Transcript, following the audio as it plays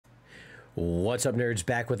What's up, nerds?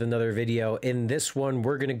 Back with another video. In this one,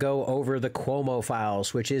 we're going to go over the Cuomo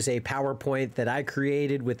Files, which is a PowerPoint that I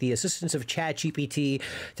created with the assistance of ChatGPT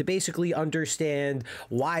to basically understand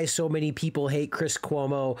why so many people hate Chris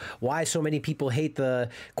Cuomo, why so many people hate the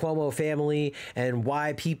Cuomo family, and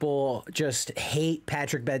why people just hate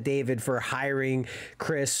Patrick Bet-David for hiring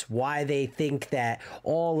Chris, why they think that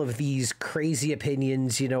all of these crazy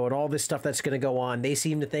opinions, and all this stuff that's going to go on, they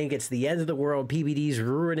seem to think it's the end of the world. PBD's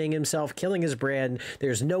ruining himself, killing his brand.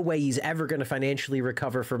 There's no way he's ever going to financially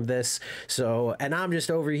recover from this. So, and I'm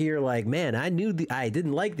just over here like, man, I knew I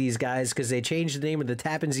didn't like these guys because they changed the name of the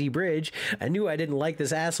TAPPAN ZEE bridge. I knew I didn't like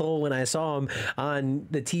this asshole when I saw him on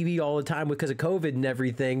the TV all the time because of COVID and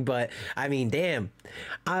everything. But I mean, damn,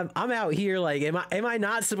 I'm out here like, am I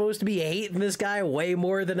not supposed to be hating this guy way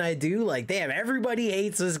more than I do? Like, damn, everybody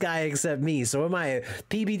hates this guy except me. So am I a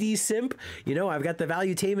PBD simp? I've got the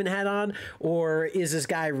Valuetainment hat on, or is this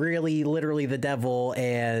guy really literally the devil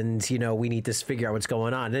and we need to figure out what's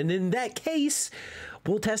going on? And in that case,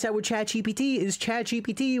 we'll test out with ChatGPT. Is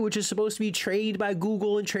ChatGPT, which is supposed to be trained by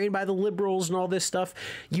Google and trained by the liberals and all this stuff,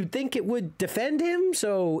 you'd think it would defend him?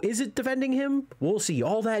 So is it defending him? We'll see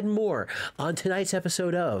all that and more on tonight's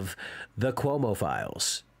episode of the Cuomo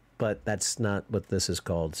Files. But that's not what this is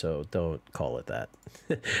called, so don't call it that.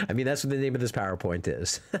 I mean, that's what the name of this PowerPoint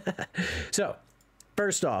is. So,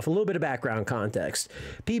 first off, a little bit of background context.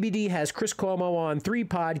 PBD has Chris Cuomo on 3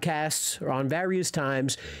 podcasts on various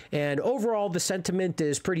times, and overall the sentiment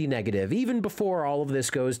is pretty negative. Even before all of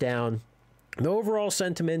this goes down, the overall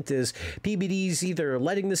sentiment is PBD's either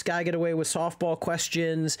letting this guy get away with softball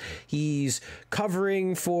questions, he's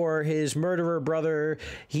covering for his murderer brother,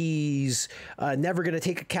 he's never going to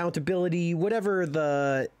take accountability, whatever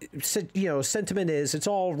the sentiment is, it's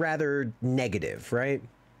all rather negative, right?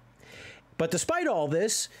 But despite all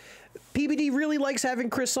this, PBD really likes having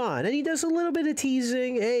Chris on, and he does a little bit of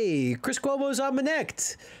teasing. Hey, Chris Cuomo's on my neck.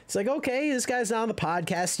 It's like, okay, this guy's not on the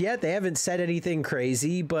podcast yet. They haven't said anything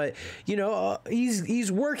crazy, but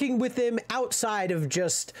he's working with him outside of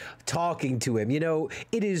just talking to him.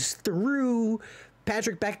 It is through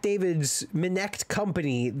Patrick Bet-David's Minect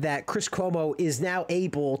company that Chris Cuomo is now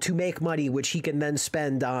able to make money, which he can then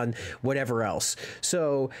spend on whatever else.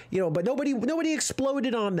 So, but nobody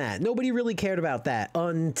exploded on that. Nobody really cared about that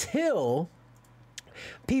until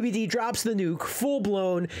PBD drops the nuke,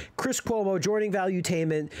 full-blown Chris Cuomo joining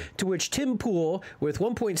Valuetainment, to which Tim Pool, with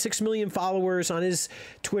 1.6 million followers on his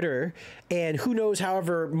Twitter, and who knows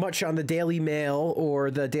however much on the Daily Mail or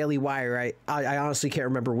the Daily Wire, I honestly can't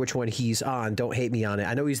remember which one he's on, don't hate me on it.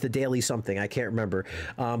 I know he's the Daily something, I can't remember.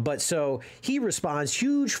 But so he responds,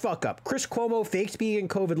 huge fuck up. Chris Cuomo faked being in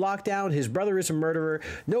COVID lockdown, his brother is a murderer,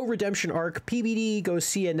 no redemption arc, PBD goes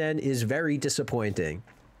CNN is very disappointing.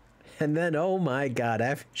 And then, oh my God,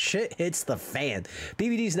 shit hits the fan.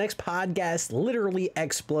 PBD's next podcast literally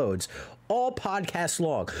explodes. All podcasts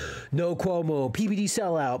long. No Cuomo, PBD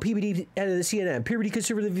sellout, PBD edited the CNN, PBD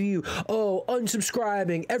conservative view, oh,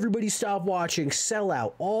 unsubscribing, everybody stop watching,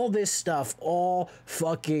 sellout, all this stuff, all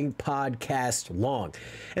fucking podcast long.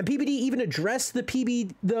 And PBD even addressed the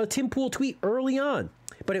Tim Pool tweet early on.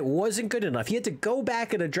 But it wasn't good enough. He had to go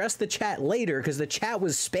back and address the chat later because the chat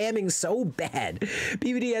was spamming so bad.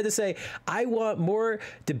 PBD had to say, I want more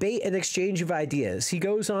debate and exchange of ideas. He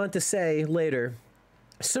goes on to say later,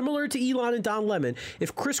 similar to Elon and Don Lemon,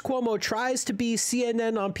 if Chris Cuomo tries to be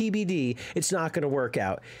CNN on PBD, it's not going to work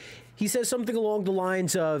out. He says something along the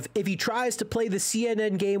lines of, if he tries to play the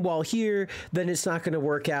CNN game while here, then it's not going to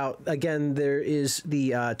work out. Again, there is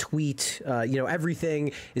the tweet.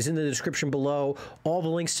 Everything is in the description below. All the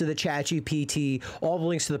links to the ChatGPT, all the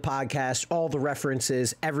links to the podcast, all the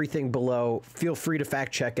references, everything below. Feel free to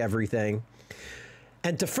fact check everything.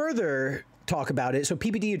 And to further talk about it, so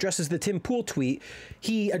PBD addresses the Tim Pool tweet.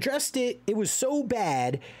 He addressed it. It was so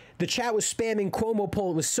bad. The chat was spamming Cuomo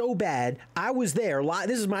poll. It was so bad. I was there.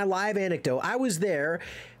 This is my live anecdote. I was there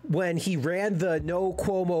when he ran the no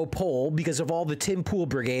Cuomo poll because of all the Tim Pool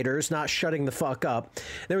brigaders not shutting the fuck up.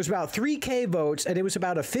 There was about 3K votes, and it was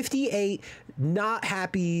about a 58 not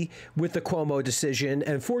happy with the Cuomo decision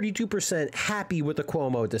and 42% happy with the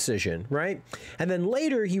Cuomo decision, right? And then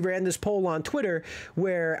later he ran this poll on Twitter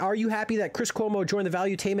where, are you happy that Chris Cuomo joined the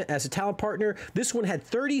Valuetainment as a talent partner? This one had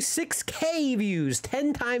 36K views,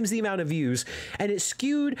 10 times the amount of views, and it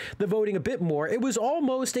skewed the voting a bit more. It was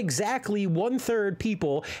almost exactly 1/3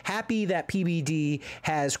 people happy that PBD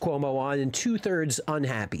has Cuomo on and 2/3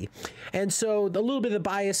 unhappy. And so a little bit of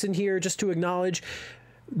bias in here just to acknowledge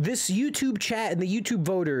this YouTube chat and the YouTube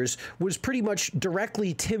voters was pretty much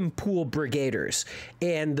directly Tim Pool brigaders.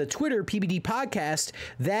 And the Twitter PBD podcast,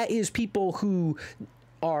 that is people who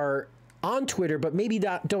are on Twitter, but maybe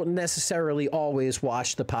don't necessarily always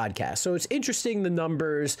watch the podcast. So it's interesting, the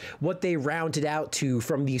numbers, what they rounded out to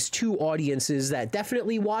from these two audiences that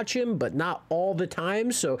definitely watch him, but not all the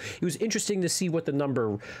time. So it was interesting to see what the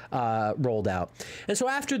number rolled out. And so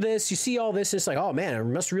after this, you see all this, it's like, oh man, I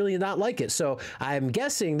must really not like it. So I'm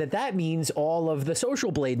guessing that that means all of the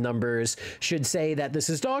Social Blade numbers should say that this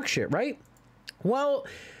is dog shit, right? Well,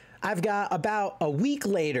 I've got about a week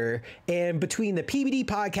later, and between the PBD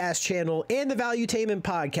podcast channel and the Valuetainment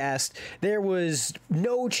podcast, there was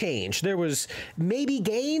no change. There was maybe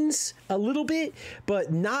gains a little bit,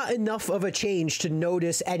 but not enough of a change to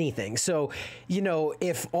notice anything. So, you know,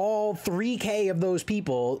 if all 3K of those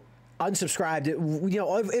people unsubscribed, you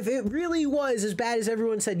know, if it really was as bad as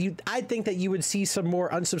everyone said, I think that you would see some more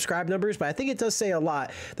unsubscribe numbers, but I think it does say a lot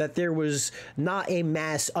that there was not a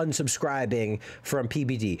mass unsubscribing from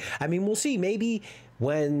PBD. I mean, we'll see. Maybe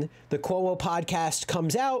when the Cuomo podcast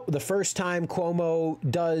comes out, the first time Cuomo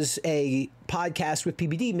does a podcast with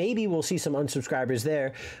PBD, maybe we'll see some unsubscribers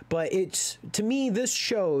there. But it's, to me, this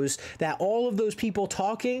shows that all of those people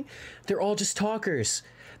talking, they're all just talkers.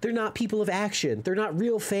 They're not people of action. They're not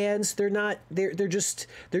real fans. They're just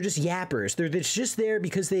yappers. They're just there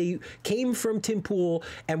because they came from Tim Pool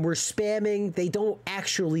and were spamming. They don't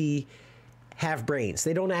actually have brains.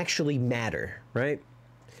 They don't actually matter, right?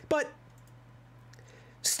 But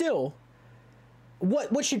still,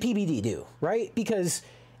 what should PBD do, right? Because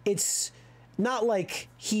it's not like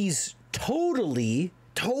he's totally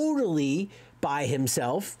by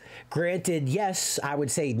himself. Granted, yes, I would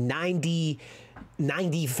say 95%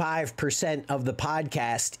 of the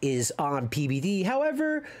podcast is on PBD.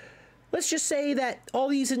 However, let's just say that all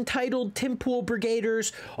these entitled Tim Pool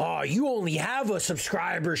brigaders, oh, you only have a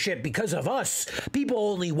subscribership because of us. People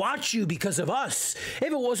only watch you because of us.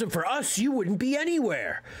 If it wasn't for us, you wouldn't be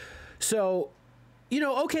anywhere. So, you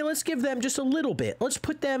know, okay, let's give them just a little bit. Let's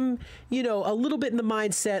put them, you know, a little bit in the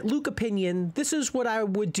mindset. Luke opinion, this is what I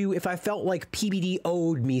would do if I felt like PBD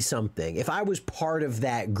owed me something, if I was part of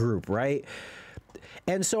that group, right?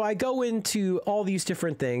 And so I go into all these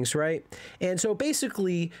different things, right? And so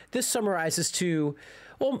basically, this summarizes to,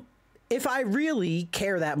 well, if I really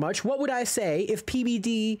care that much, what would I say if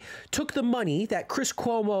PBD took the money that Chris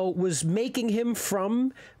Cuomo was making him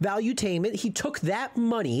from Valuetainment, he took that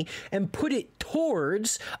money and put it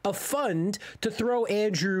towards a fund to throw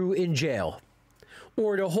Andrew in jail,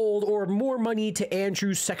 or to hold, or more money to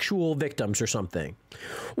Andrew's sexual victims or something?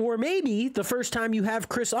 Or maybe the first time you have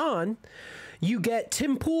Chris on, you get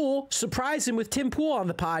Tim Pool, surprise him with Tim Pool on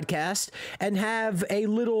the podcast, and have a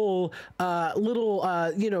little,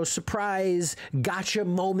 you know, surprise gotcha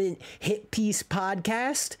moment hit piece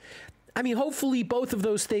podcast. I mean, hopefully both of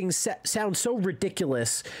those things sound so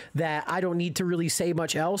ridiculous that I don't need to really say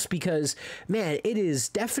much else, because, man, it is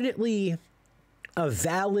definitely a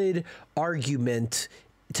valid argument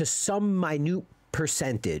to some minute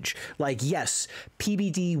percentage. Like, yes,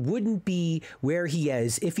 PBD wouldn't be where he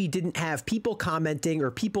is if he didn't have people commenting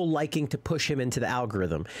or people liking to push him into the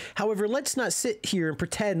algorithm. However, let's not sit here and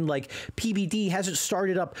pretend like PBD hasn't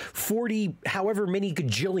started up 40, however many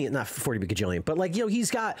gajillion, not 40 gajillion, but like, you know,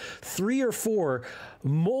 he's got 3 or 4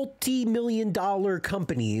 multi-million-dollar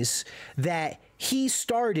companies that he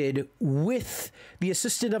started with the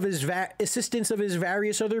assistance of his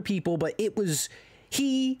various other people, but it was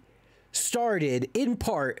he started in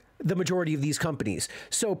part the majority of these companies.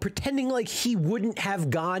 So pretending like he wouldn't have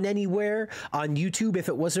gone anywhere on YouTube if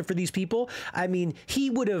it wasn't for these people, I mean, he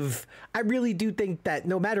would have. I really do think that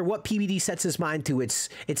no matter what PBD sets his mind to, it's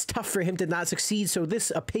tough for him to not succeed. So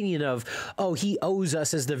this opinion of, oh, he owes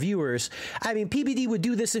us as the viewers, I mean, PBD would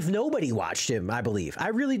do this if nobody watched him, I believe. I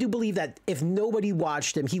really do believe that if nobody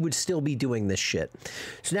watched him, he would still be doing this shit.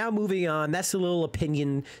 So now moving on, that's the little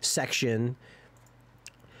opinion section.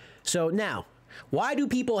 So now, why do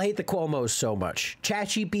people hate the Cuomos so much?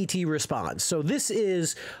 ChatGPT responds. So this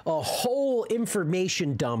is a whole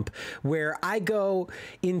information dump where I go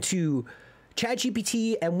into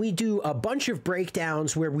ChatGPT and we do a bunch of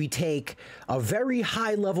breakdowns where we take a very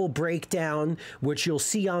high level breakdown, which you'll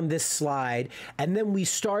see on this slide, and then we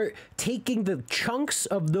start taking the chunks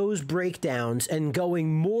of those breakdowns and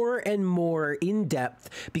going more and more in depth,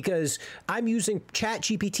 because I'm using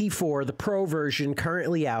ChatGPT 4, the pro version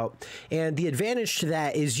currently out, and the advantage to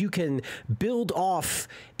that is you can build off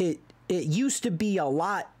it. It used to be a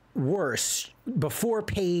lot worse before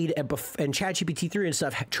paid and ChatGPT 3 and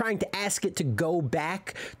stuff, trying to ask it to go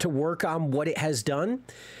back to work on what it has done.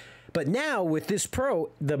 But now with this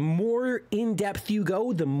Pro, the more in depth you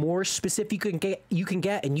go, the more specific you can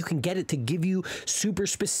get, and you can get it to give you super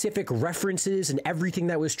specific references and everything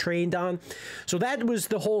that was trained on. So that was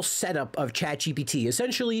the whole setup of ChatGPT.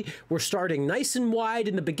 Essentially, we're starting nice and wide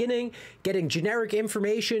in the beginning, getting generic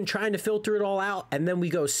information, trying to filter it all out, and then we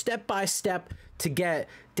go step by step to get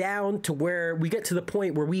down to where we get to the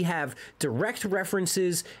point where we have direct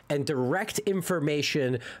references and direct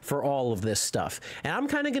information for all of this stuff. And I'm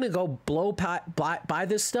kind of going to go blow by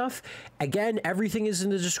this stuff. Again, everything is in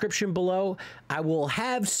the description below. I will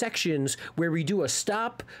have sections where we do a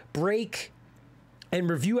stop, break, and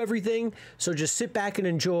review everything. So just sit back and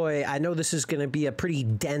enjoy. I know this is going to be a pretty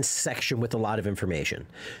dense section with a lot of information.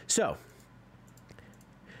 So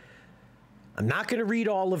I'm not going to read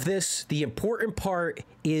all of this. The important part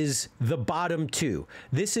is the bottom two.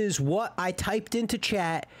 This is what I typed into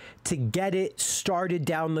chat to get it started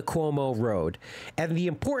down the Cuomo road. And the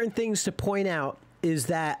important things to point out is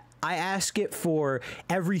that I ask it for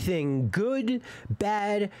everything good,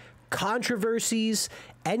 bad, controversies,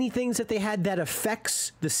 anything that they had that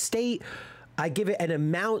affects the state. I give it an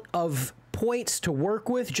amount of points to work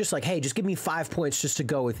with, just like, hey, just give me 5 points just to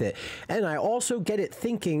go with it. And I also get it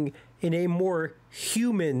thinking in a more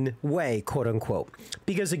human way, quote unquote.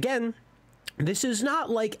 Because again, this is not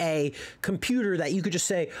like a computer that you could just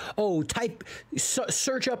say, oh,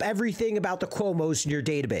 search up everything about the Cuomos in your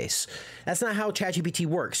database. That's not how ChatGPT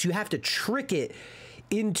works. You have to trick it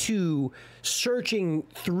into searching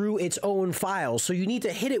through its own files. So you need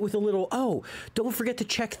to hit it with a little, oh, don't forget to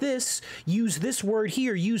check this, use this word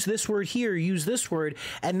here, use this word here, use this word.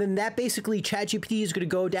 And then that basically ChatGPT is going to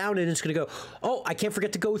go down and it's going to go, oh, I can't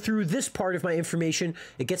forget to go through this part of my information.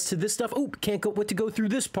 It gets to this stuff. Oh, can't go what to go through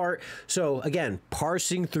this part. So again,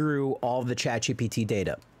 parsing through all the ChatGPT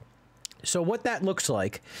data. So what that looks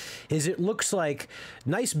like is it looks like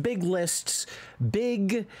nice big lists,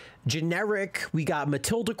 big, generic. We got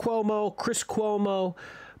Matilda Cuomo, Chris Cuomo,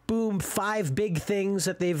 boom, 5 big things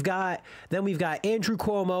that they've got. Then we've got Andrew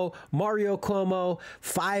Cuomo, Mario Cuomo,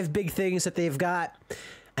 5 big things that they've got.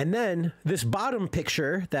 And then this bottom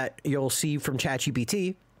picture that you'll see from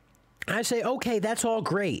ChatGPT, I say, okay, that's all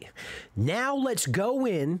great. Now let's go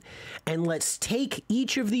in and let's take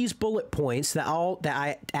each of these bullet points that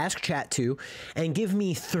I ask chat to and give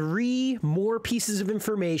me 3 more pieces of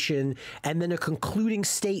information and then a concluding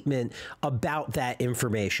statement about that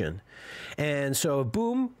information. And so,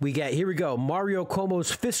 boom, we get, here we go, Mario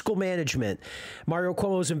Cuomo's fiscal management, Mario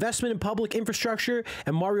Cuomo's investment in public infrastructure,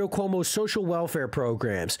 and Mario Cuomo's social welfare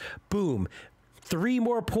programs. Boom. 3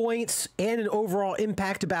 more points and an overall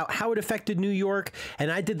impact about how it affected New York.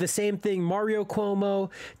 And I did the same thing. Mario Cuomo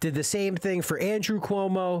did the same thing for Andrew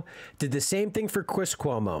Cuomo, did the same thing for Chris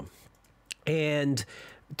Cuomo. And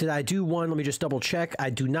did I do one? Let me just double check. I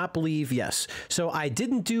do not believe, yes. So I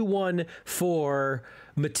didn't do one for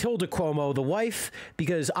Matilda Cuomo, the wife,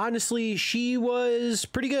 because honestly, she was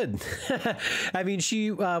pretty good. I mean,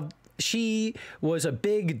 she was a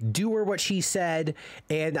big doer, what she said,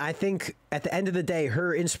 and I think at the end of the day,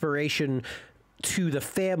 her inspiration to the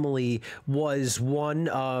family was one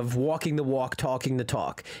of walking the walk, talking the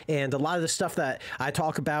talk. And a lot of the stuff that I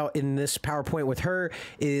talk about in this PowerPoint with her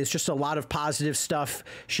is just a lot of positive stuff.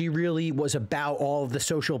 She really was about all of the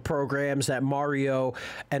social programs that Mario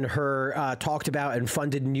and her talked about and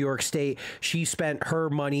funded in New York State. She spent her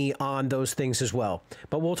money on those things as well.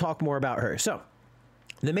 But we'll talk more about her. So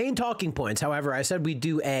the main talking points, however, I said we'd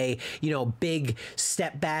do a, big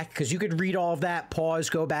step back because you could read all of that,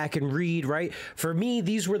 pause, go back and read, right? For me,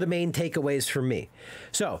 these were the main takeaways for me.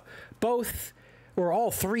 So both, or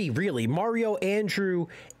all 3 really, Mario, Andrew,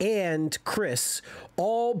 and Chris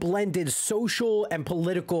all blended social and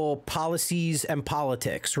political policies and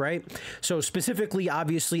politics, right? So specifically,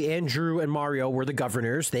 obviously, Andrew and Mario were the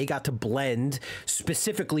governors. They got to blend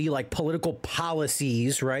specifically like political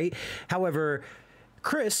policies, right? However,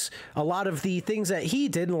 Chris, a lot of the things that he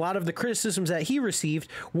did and a lot of the criticisms that he received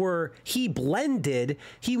were he blended.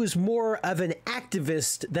 He was more of an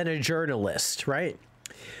activist than a journalist, right?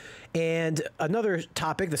 And another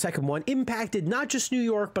topic, the second one, impacted not just New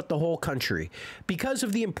York, but the whole country. Because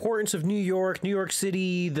of the importance of New York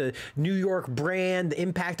City, the New York brand, the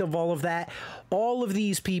impact of all of that, all of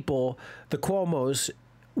these people, the Cuomos,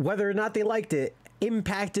 whether or not they liked it,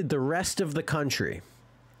 impacted the rest of the country.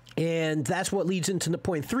 And that's what leads into the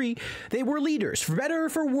point 3. They were leaders. For better or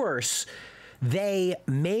for worse, they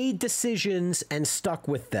made decisions and stuck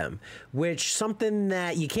with them, which something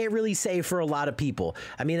that you can't really say for a lot of people.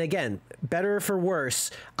 I mean, again, better or for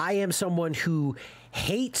worse, I am someone who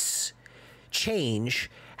hates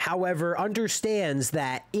change, however, understands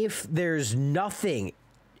that if there's nothing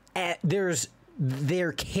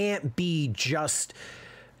there can't be just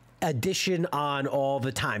addition on all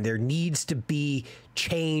the time. There needs to be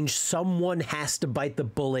change. Someone has to bite the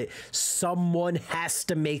bullet. Someone has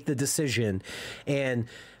to make the decision. And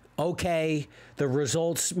okay, the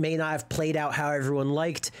results may not have played out how everyone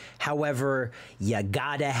liked. However, you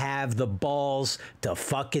gotta have the balls to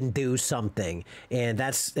fucking do something. And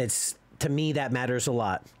it's to me, that matters a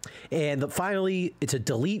lot. And finally, it's a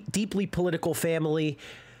deeply political family.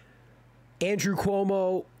 Andrew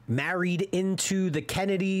Cuomo married into the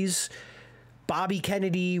Kennedys. Bobby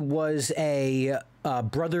Kennedy was a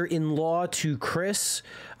brother-in-law to Chris.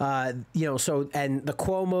 And the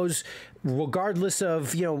Cuomos, regardless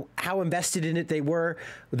of, how invested in it they were,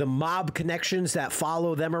 the mob connections that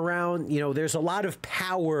follow them around, there's a lot of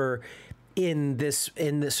power in this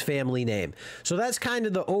family name. So that's kind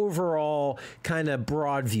of the overall kind of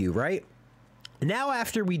broad view, right? Now,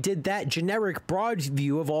 after we did that generic broad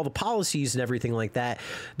view of all the policies and everything like that,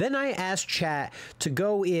 then I asked Chat to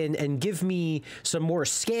go in and give me some more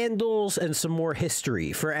scandals and some more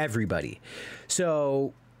history for everybody.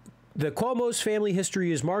 So the Cuomo's family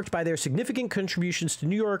history is marked by their significant contributions to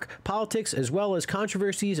New York politics, as well as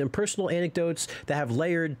controversies and personal anecdotes that have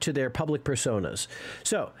layered to their public personas.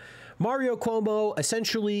 So Mario Cuomo,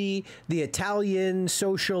 essentially the Italian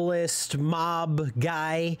socialist mob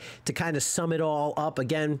guy, to kind of sum it all up.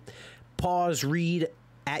 Again, pause, read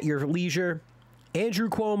at your leisure. Andrew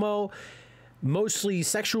Cuomo, mostly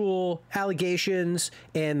sexual allegations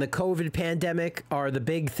and the COVID pandemic are the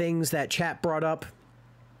big things that Chat brought up.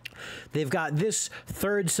 They've got this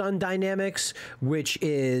third son dynamics, which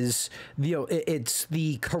is, it's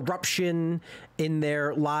the corruption in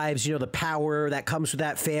their lives, the power that comes with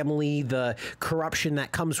that family, the corruption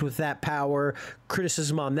that comes with that power,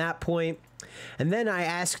 criticism on that point. And then I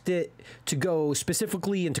asked it to go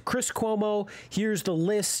specifically into Chris Cuomo. Here's the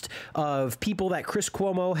list of people that Chris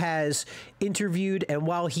Cuomo has interviewed. And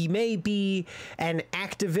while he may be an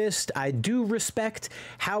activist, I do respect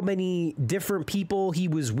how many different people he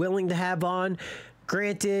was willing to have on.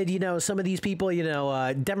 Granted, some of these people,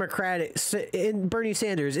 Democratic, Bernie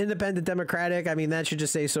Sanders, independent Democratic. I mean, that should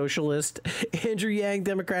just say socialist. Andrew Yang,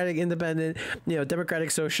 Democratic, independent,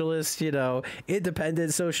 Democratic socialist,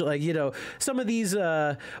 independent social, some of these,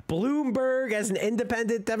 Bloomberg as an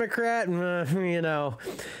independent Democrat,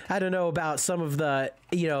 I don't know about some of the,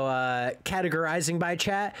 categorizing by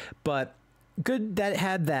Chat, but good that it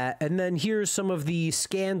had that. And then here's some of the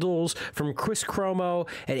scandals from Chris Cuomo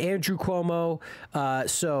and Andrew Cuomo.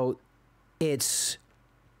 So it's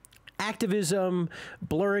activism,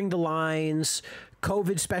 blurring the lines,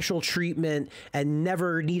 COVID special treatment, and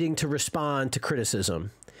never needing to respond to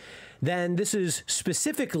criticism. Then this is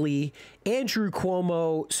specifically Andrew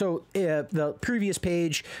Cuomo. So the previous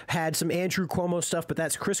page had some Andrew Cuomo stuff, but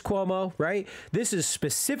that's Chris Cuomo, right? This is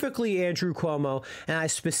specifically Andrew Cuomo, and I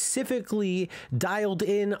specifically dialed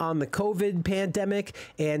in on the COVID pandemic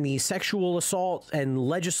and the sexual assault and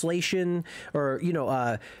legislation, or,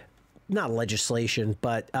 not legislation,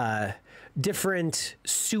 but different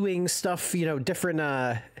suing stuff,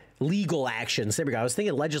 different legal actions. There we go. I was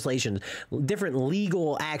thinking legislation, different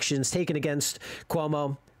legal actions taken against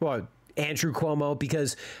Cuomo, or Andrew Cuomo,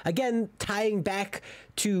 because again, tying back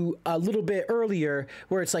to a little bit earlier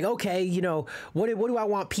where it's like, okay, what do I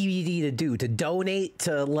want PBD to do? To donate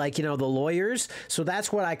to, like, the lawyers? So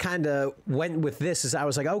that's what I kind of went with this, is I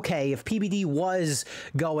was like, okay, if PBD was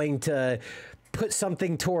going to put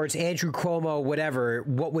something towards Andrew Cuomo, whatever,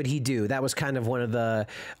 what would he do? That was kind of one of the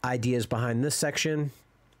ideas behind this section.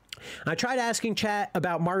 I tried asking Chat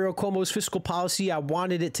about Mario Cuomo's fiscal policy. I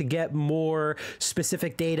wanted it to get more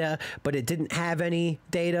specific data, but it didn't have any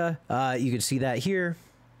data. You can see that here.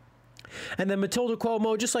 And then Matilda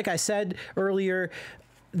Cuomo, just like I said earlier,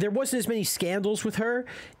 there wasn't as many scandals with her.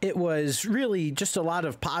 It was really just a lot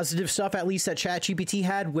of positive stuff, at least that ChatGPT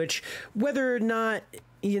had, which, whether or not,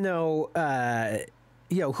 who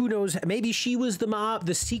knows? Maybe she was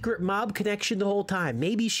the secret mob connection the whole time.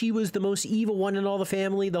 Maybe she was the most evil one in all the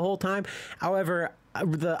family the whole time. However,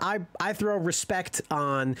 I throw respect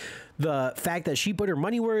on the fact that she put her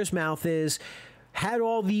money where his mouth is, had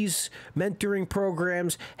all these mentoring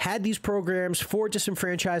programs, had these programs for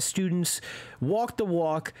disenfranchised students, walked the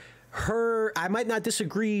walk. I might not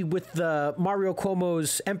disagree with Mario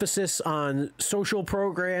Cuomo's emphasis on social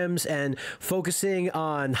programs and focusing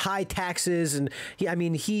on high taxes. And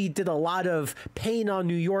he did a lot of pain on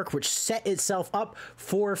New York, which set itself up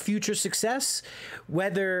for future success.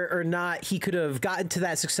 Whether or not he could have gotten to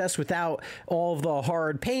that success without all of the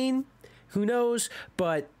hard pain, who knows?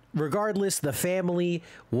 But regardless, the family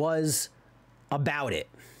was about it.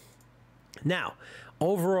 Now,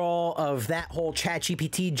 overall of that whole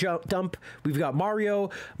ChatGPT dump, we've got Mario,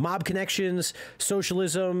 mob connections,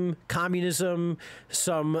 socialism, communism,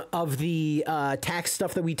 some of the tax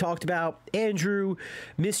stuff that we talked about, Andrew,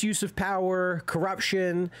 misuse of power,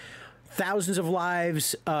 corruption, thousands of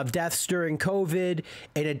lives of deaths during COVID.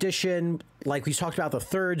 In addition, like we talked about, the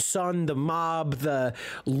third son, the mob, the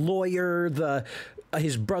lawyer,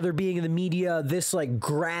 his brother being in the media, this like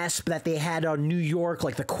grasp that they had on New York,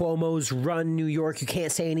 like the Cuomos run New York. You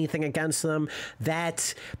can't say anything against them.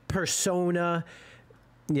 That persona,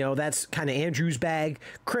 you know, that's kind of Andrew's bag.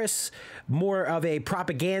 Chris, more of a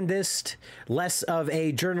propagandist, less of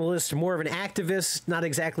a journalist, more of an activist, not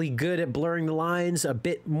exactly good at blurring the lines, a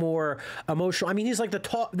bit more emotional. I mean, he's like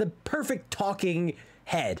the perfect talking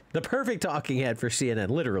head, the perfect talking head for CNN,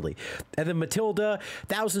 literally. And then Matilda,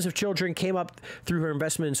 thousands of children came up through her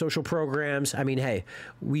investment in social programs. I mean, hey,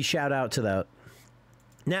 we shout out to that.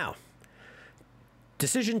 Now,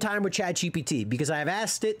 decision time with ChatGPT, because I have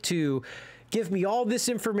asked it to give me all this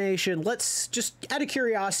information. Let's just, out of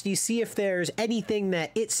curiosity, see if there's anything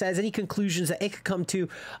that it says, any conclusions that it could come to.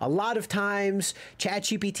 A lot of times,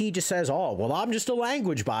 ChatGPT just says, oh, well, I'm just a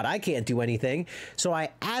language bot. I can't do anything. So I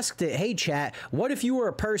asked it, hey, Chat, what if you were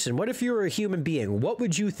a person? What if you were a human being? What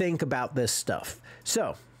would you think about this stuff?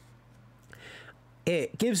 So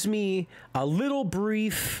it gives me a little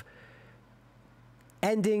brief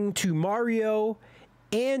ending to Mario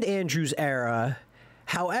and Andrew's era.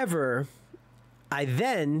 However, I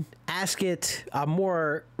then ask it a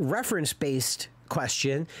more reference-based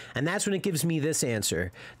question, and that's when it gives me this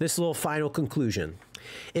answer, this little final conclusion.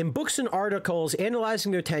 In books and articles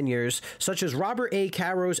analyzing their tenures, such as Robert A.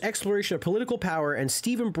 Caro's Exploration of Political Power and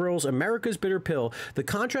Stephen Brill's America's Bitter Pill, the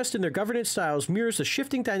contrast in their governance styles mirrors the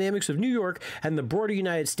shifting dynamics of New York and the broader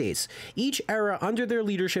United States. Each era under their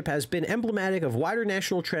leadership has been emblematic of wider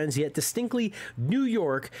national trends, yet distinctly New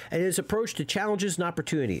York and its approach to challenges and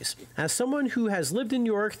opportunities. As someone who has lived in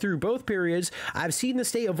New York through both periods, I've seen the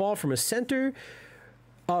state evolve from a center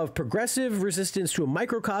of progressive resistance to a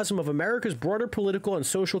microcosm of America's broader political and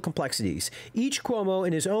social complexities. Each Cuomo,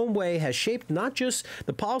 in his own way, has shaped not just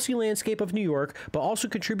the policy landscape of New York, but also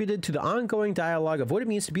contributed to the ongoing dialogue of what it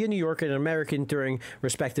means to be a New Yorker and an American during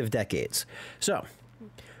respective decades. So,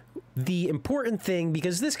 the important thing,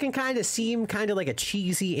 because this can kind of seem kind of like a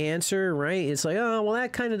cheesy answer, right? It's like, oh, well,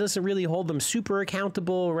 that kind of doesn't really hold them super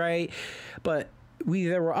accountable, right? But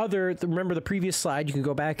there were other, remember the previous slide, you can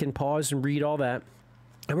go back and pause and read all that.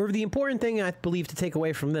 However, the important thing I believe to take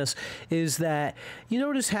away from this is that you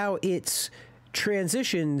notice how it's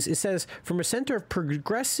transitions. It says from a center of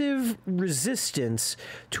progressive resistance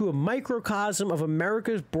to a microcosm of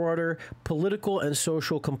America's broader political and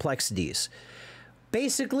social complexities.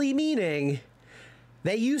 Basically meaning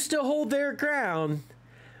they used to hold their ground,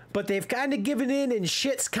 but they've kind of given in and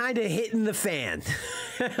shit's kind of hitting the fan.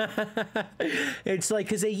 It's like,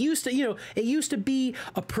 because they used to, you know, it used to be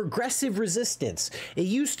a progressive resistance. It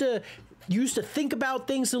used to think about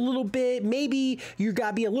things a little bit. Maybe you got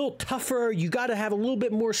to be a little tougher. You got to have a little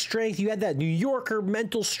bit more strength. You had that New Yorker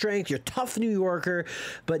mental strength. You're a tough New Yorker.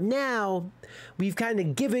 But now we've kind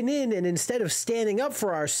of given in, and instead of standing up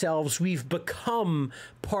for ourselves, we've become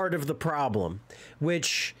part of the problem,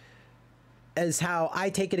 which is how I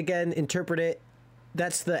take it again, interpret it.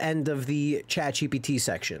 That's the end of the ChatGPT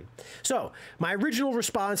section. So my original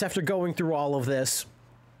response after going through all of this,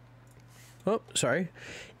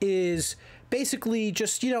 is basically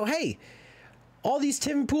just, you know, hey, all these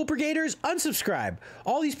Tim Pool Brigaders, unsubscribe.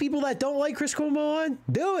 All these people that don't like Chris Cuomo on,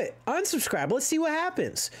 do it. Unsubscribe. Let's see what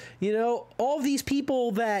happens. You know, all these people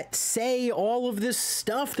that say all of this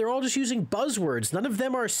stuff, they're all just using buzzwords. None of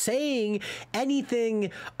them are saying anything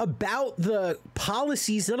about the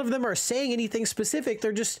policies. None of them are saying anything specific.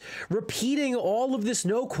 They're just repeating all of this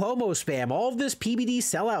no Cuomo spam, all of this PBD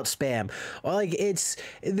sellout spam. Like,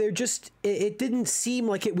 it didn't seem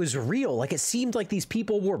like it was real. Like, it seemed like these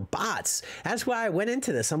people were bots. That's why I went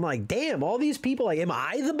into this. I'm like, damn, all these people, like, am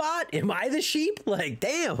I the bot? Am I the sheep? Like,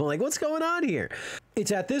 damn, like, what's going on here?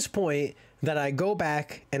 It's at this point that I go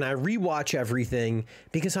back and I rewatch everything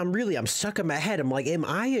because I'm stuck in my head. I'm like, am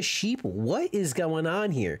I a sheep? What is going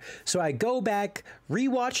on here? So I go back,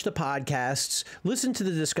 rewatch the podcasts, listen to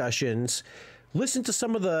the discussions, listen to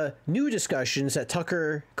some of the new discussions that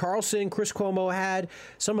Tucker Carlson, Chris Cuomo had,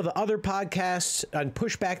 some of the other podcasts and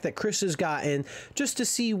pushback that Chris has gotten, just to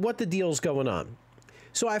see what the deal's going on.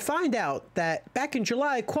 So I find out that back in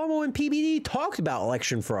July, Cuomo and PBD talked about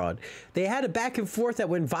election fraud. They had a back and forth that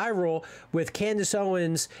went viral with Candace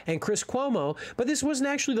Owens and Chris Cuomo, but this wasn't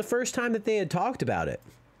actually the first time that they had talked about it.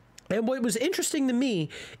 And what was interesting to me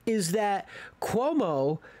is that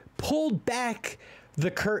Cuomo pulled back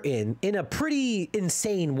the curtain in a pretty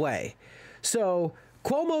insane way. So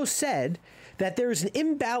Cuomo said that there's an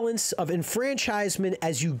imbalance of enfranchisement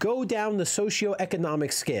as you go down the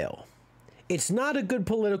socioeconomic scale. It's not a good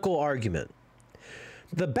political argument.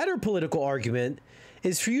 The better political argument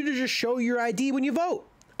is for you to just show your ID when you vote.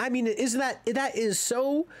 I mean, isn't that is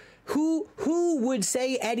so... Who would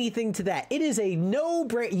say anything to that? It is a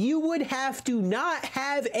no-brainer. You would have to not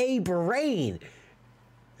have a brain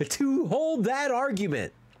to hold that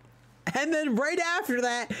argument. And then right after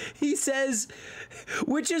that, he says,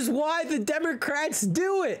 which is why the Democrats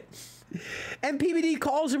do it. And PBD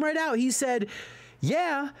calls him right out. He said,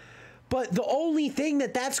 yeah, but the only thing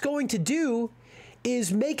that that's going to do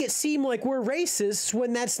is make it seem like we're racists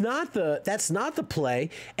when that's not the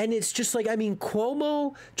play. And it's just like, I mean,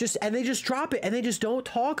 Cuomo and they just drop it and they just don't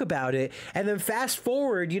talk about it. And then fast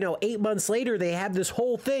forward, 8 months later, they have this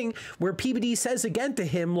whole thing where PBD says again to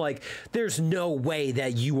him, like, there's no way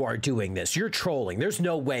that you are doing this. You're trolling. There's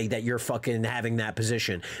no way that you're fucking having that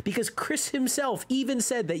position, because Chris himself even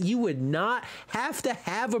said that you would not have to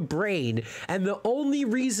have a brain. And the only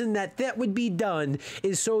reason that would be done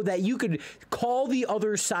is so that you could call the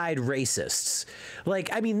other side racists. Like,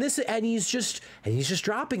 I mean, and he's just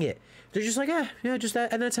dropping it. They're just like, yeah, just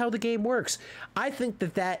that. And that's how the game works. I think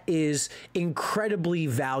that is incredibly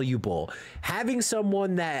valuable. Having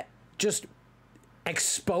someone that just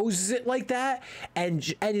exposes it like that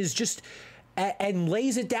and is just and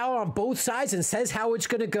lays it down on both sides and says how it's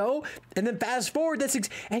going to go, and then fast forward,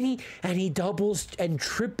 and he doubles and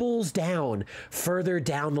triples down further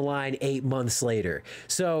down the line 8 months later.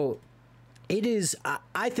 So it is,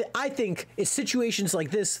 I think it's situations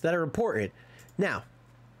like this that are important. Now,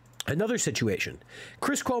 another situation,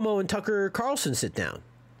 Chris Cuomo and Tucker Carlson sit down.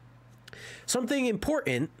 Something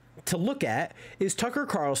important to look at is Tucker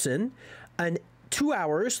Carlson, 2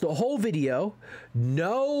 hours, the whole video,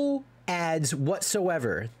 no ads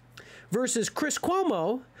whatsoever, versus Chris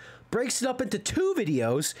Cuomo breaks it up into 2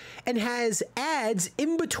 videos and has ads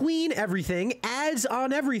in between everything, ads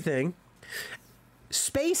on everything,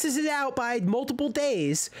 spaces it out by multiple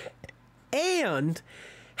days, and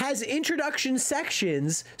has introduction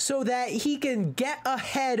sections so that he can get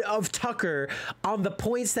ahead of Tucker on the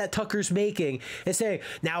points that Tucker's making and say,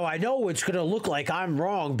 now I know it's going to look like I'm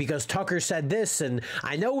wrong because Tucker said this, and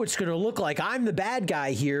I know it's going to look like I'm the bad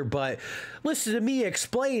guy here, but listen to me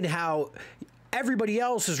explain how everybody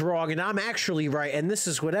else is wrong and I'm actually right, and this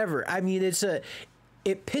is whatever. I mean,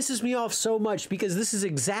 it pisses me off so much because this is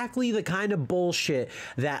exactly the kind of bullshit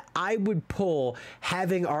that I would pull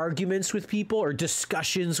having arguments with people or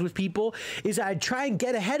discussions with people. Is I'd try and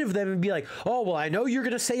get ahead of them and be like, oh, well, I know you're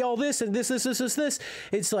going to say all this and this.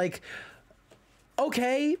 It's like,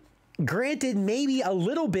 okay, granted, maybe a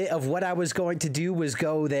little bit of what I was going to do was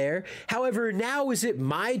go there. However, now is it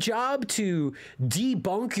my job to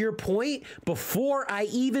debunk your point before I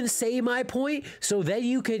even say my point so that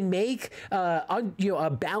you can make a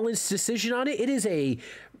balanced decision on it? It is a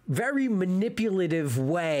very manipulative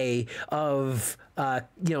way of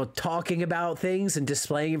talking about things and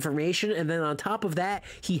displaying information, and then on top of that,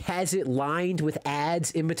 he has it lined with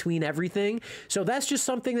ads in between everything. So that's just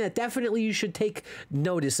something that definitely you should take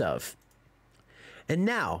notice of. And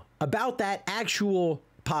now about that actual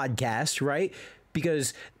podcast, right?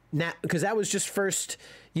 Because that was just first,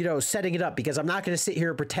 setting it up, because I'm not going to sit here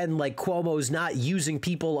and pretend like Cuomo's not using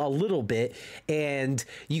people a little bit. And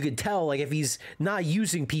you could tell, like, if he's not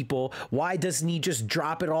using people, why doesn't he just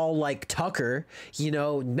drop it all like Tucker?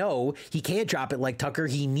 No, he can't drop it like Tucker.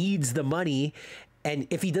 He needs the money. And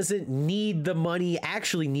if he doesn't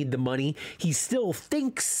actually need the money, he still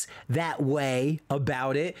thinks that way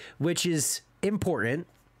about it, which is important.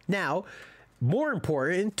 Now, more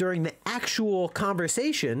important, during the actual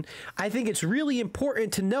conversation, I think it's really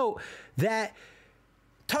important to note that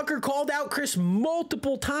Tucker called out Chris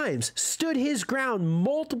multiple times, stood his ground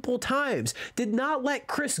multiple times, did not let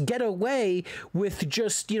Chris get away with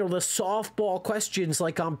just, the softball questions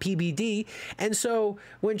like on PBD. And so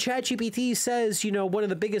when ChatGPT says, one of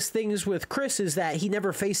the biggest things with Chris is that he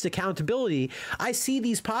never faced accountability, I see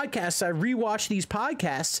these podcasts, I rewatch these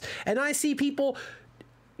podcasts, and I see people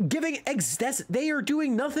they are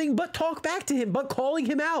doing nothing but talk back to him, but calling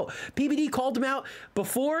him out. PBD called him out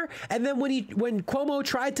before, and then when Cuomo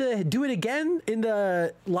tried to do it again in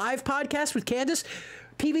the live podcast with Candace,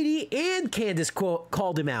 PBD and Candace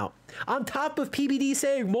called him out. On top of PBD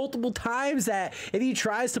saying multiple times that if he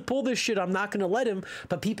tries to pull this shit, I'm not going to let him.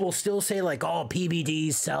 But people still say like, oh, PBD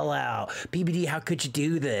sellout. PBD, how could you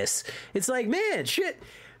do this? It's like, man, shit.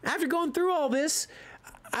 After going through all this,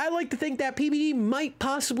 I like to think that PBD might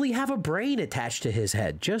possibly have a brain attached to his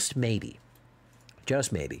head. Just maybe.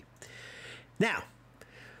 Just maybe. Now,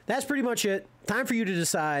 that's pretty much it. Time for you to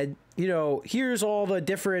decide, you know, here's all the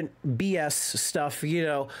different BS stuff, you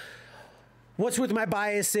know. What's with my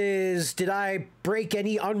biases? Did I break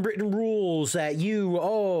any unwritten rules that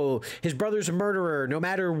his brother's a murderer. No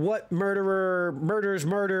matter what murderer murders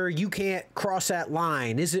murder, you can't cross that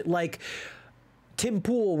line. Is it like Tim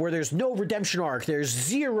Pool where there's no redemption arc? There's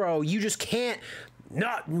zero. You just can't,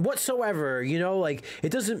 not whatsoever. You know, like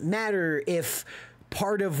it doesn't matter if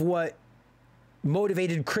part of what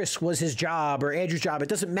motivated Chris was his job or Andrew's job. It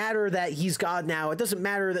doesn't matter that he's God now. It doesn't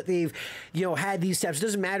matter that they've, you know, had these steps. It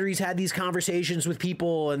doesn't matter he's had these conversations with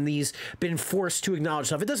people and he's been forced to acknowledge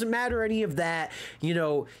stuff. It doesn't matter any of that, you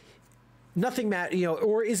know, nothing matter, you know,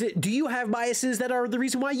 or is it, do you have biases that are the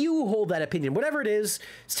reason why you hold that opinion? Whatever it is,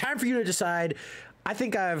 it's time for you to decide. I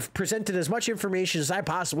think I've presented as much information as I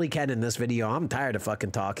possibly can in this video. I'm tired of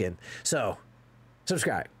fucking talking. So,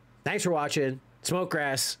 subscribe. Thanks for watching. Smoke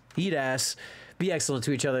grass, eat ass, be excellent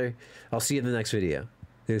to each other. I'll see you in the next video.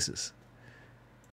 Deuces.